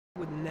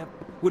Would never...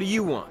 What do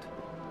you want?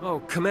 Oh,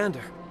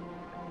 Commander.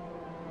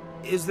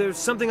 Is there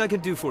something I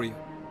can do for you?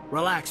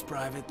 Relax,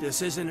 Private.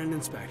 This isn't an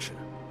inspection.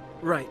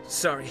 Right,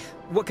 sorry.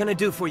 What can I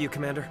do for you,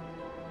 Commander?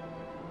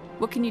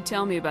 What can you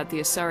tell me about the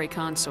Asari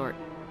consort?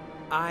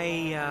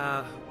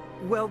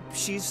 Well,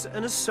 she's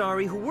an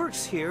Asari who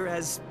works here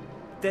as...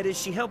 That is,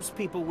 she helps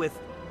people with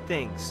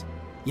things.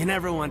 You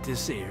never went to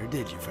see her,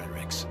 did you,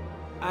 Fredericks?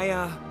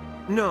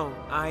 No,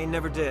 I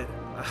never did.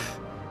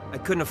 I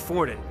couldn't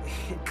afford it.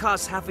 It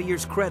costs half a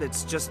year's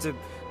credits just to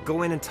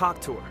go in and talk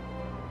to her.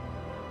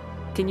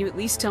 Can you at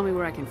least tell me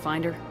where I can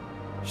find her?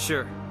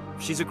 Sure.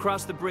 She's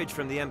across the bridge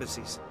from the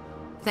embassies.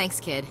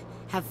 Thanks, kid.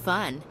 Have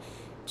fun.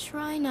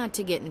 Try not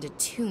to get into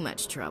too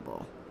much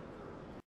trouble.